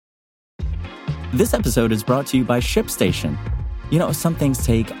This episode is brought to you by ShipStation. You know, some things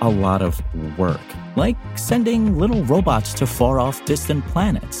take a lot of work, like sending little robots to far-off distant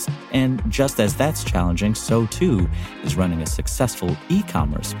planets. And just as that's challenging, so too is running a successful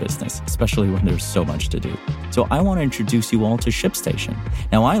e-commerce business, especially when there's so much to do. So I want to introduce you all to ShipStation.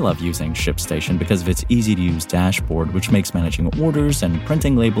 Now, I love using ShipStation because of its easy-to-use dashboard, which makes managing orders and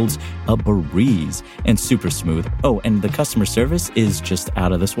printing labels a breeze and super smooth. Oh, and the customer service is just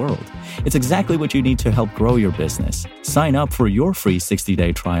out of this world. It's exactly what you need to help grow your business. Sign up for your free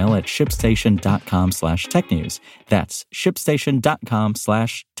 60-day trial at shipstation.com/technews. That's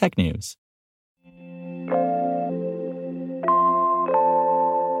shipstation.com/technews.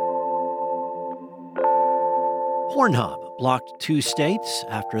 Pornhub blocked 2 states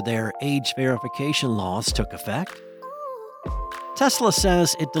after their age verification laws took effect. Tesla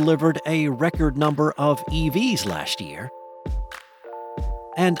says it delivered a record number of EVs last year.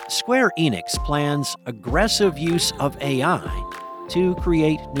 And Square Enix plans aggressive use of AI to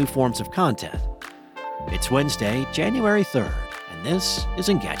create new forms of content. It's Wednesday, January 3rd, and this is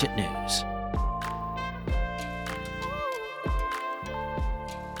Engadget News.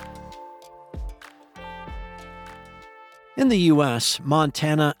 In the U.S.,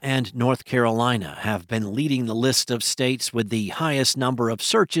 Montana and North Carolina have been leading the list of states with the highest number of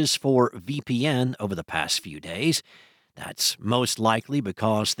searches for VPN over the past few days. That's most likely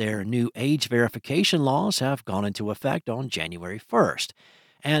because their new age verification laws have gone into effect on January 1st,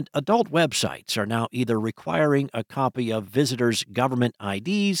 and adult websites are now either requiring a copy of visitors' government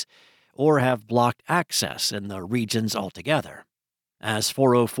IDs or have blocked access in the regions altogether. As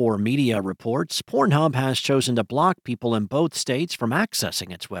 404 Media reports, Pornhub has chosen to block people in both states from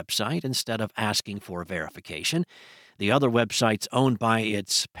accessing its website instead of asking for verification. The other websites owned by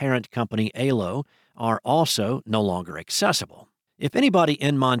its parent company Alo are also no longer accessible. If anybody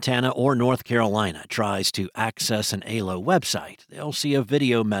in Montana or North Carolina tries to access an Alo website, they'll see a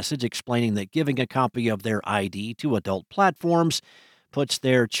video message explaining that giving a copy of their ID to adult platforms puts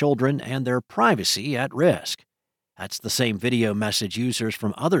their children and their privacy at risk. That's the same video message users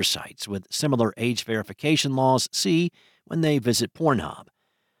from other sites with similar age verification laws see when they visit Pornhub.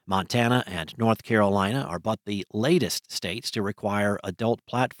 Montana and North Carolina are but the latest states to require adult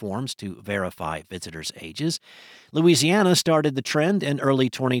platforms to verify visitors' ages. Louisiana started the trend in early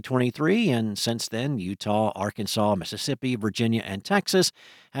 2023, and since then, Utah, Arkansas, Mississippi, Virginia, and Texas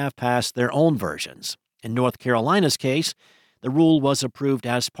have passed their own versions. In North Carolina's case, the rule was approved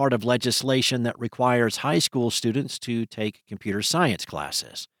as part of legislation that requires high school students to take computer science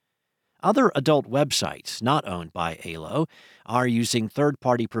classes. Other adult websites not owned by Alo are using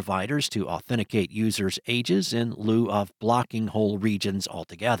third-party providers to authenticate users' ages in lieu of blocking whole regions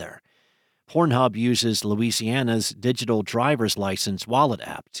altogether. Pornhub uses Louisiana's digital driver's license wallet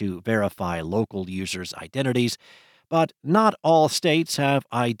app to verify local users' identities, but not all states have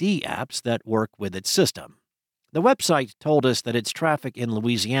ID apps that work with its system. The website told us that its traffic in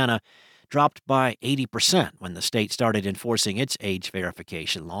Louisiana dropped by 80% when the state started enforcing its age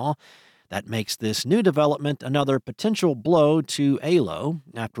verification law. That makes this new development another potential blow to Alo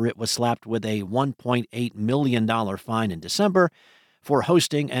after it was slapped with a $1.8 million fine in December for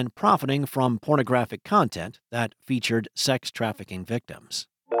hosting and profiting from pornographic content that featured sex trafficking victims.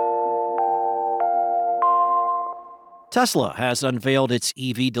 Tesla has unveiled its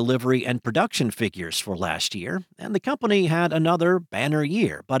EV delivery and production figures for last year, and the company had another banner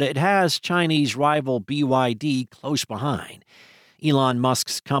year, but it has Chinese rival BYD close behind. Elon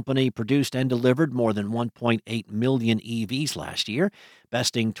Musk's company produced and delivered more than 1.8 million EVs last year,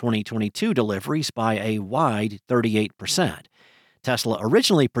 besting 2022 deliveries by a wide 38%. Tesla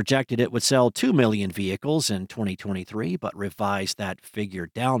originally projected it would sell 2 million vehicles in 2023, but revised that figure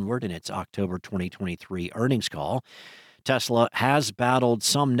downward in its October 2023 earnings call. Tesla has battled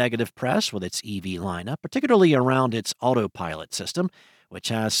some negative press with its EV lineup, particularly around its autopilot system, which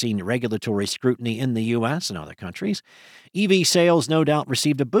has seen regulatory scrutiny in the U.S. and other countries. EV sales no doubt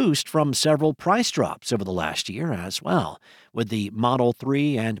received a boost from several price drops over the last year as well, with the Model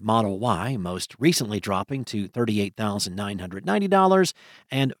 3 and Model Y most recently dropping to $38,990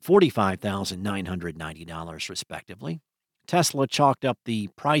 and $45,990 respectively. Tesla chalked up the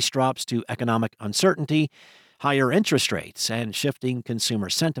price drops to economic uncertainty, higher interest rates, and shifting consumer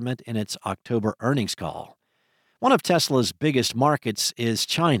sentiment in its October earnings call. One of Tesla's biggest markets is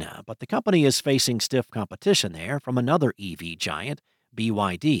China, but the company is facing stiff competition there from another EV giant,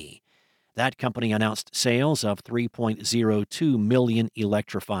 BYD. That company announced sales of 3.02 million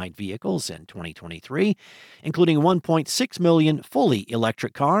electrified vehicles in 2023, including 1.6 million fully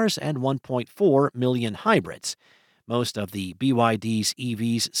electric cars and 1.4 million hybrids. Most of the BYD's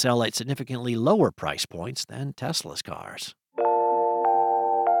EVs sell at significantly lower price points than Tesla's cars.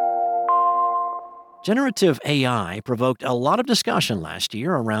 Generative AI provoked a lot of discussion last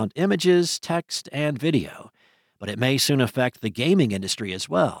year around images, text, and video, but it may soon affect the gaming industry as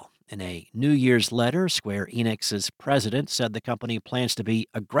well. In a New Year's letter, Square Enix's president said the company plans to be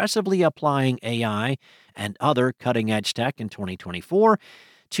aggressively applying AI and other cutting-edge tech in 2024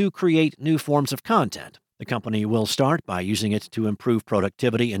 to create new forms of content. The company will start by using it to improve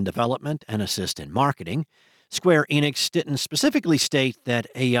productivity in development and assist in marketing. Square Enix didn't specifically state that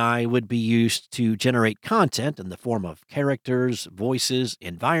AI would be used to generate content in the form of characters, voices,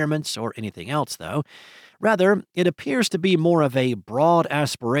 environments, or anything else, though. Rather, it appears to be more of a broad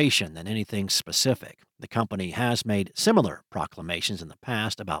aspiration than anything specific. The company has made similar proclamations in the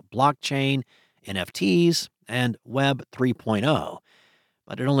past about blockchain, NFTs, and Web 3.0,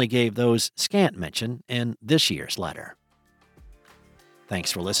 but it only gave those scant mention in this year's letter. Thanks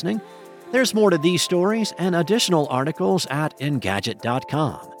for listening. There's more to these stories and additional articles at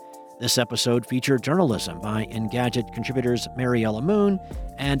Engadget.com. This episode featured journalism by Engadget contributors Mariella Moon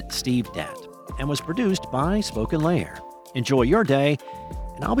and Steve Dent, and was produced by Spoken Layer. Enjoy your day,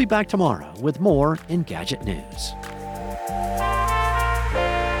 and I'll be back tomorrow with more Engadget news.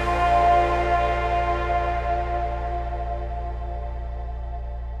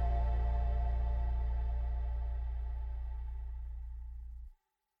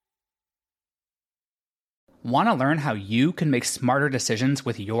 Want to learn how you can make smarter decisions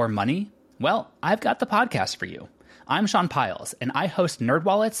with your money? Well, I've got the podcast for you. I'm Sean Piles, and I host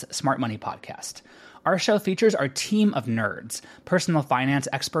NerdWallet's Smart Money Podcast. Our show features our team of nerds, personal finance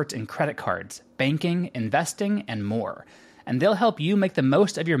experts in credit cards, banking, investing, and more. And they'll help you make the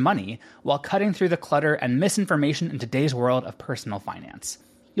most of your money while cutting through the clutter and misinformation in today's world of personal finance.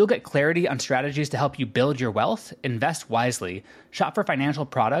 You'll get clarity on strategies to help you build your wealth, invest wisely, shop for financial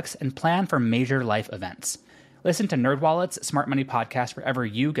products, and plan for major life events. Listen to NerdWallet's Smart Money Podcast wherever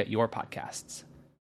you get your podcasts.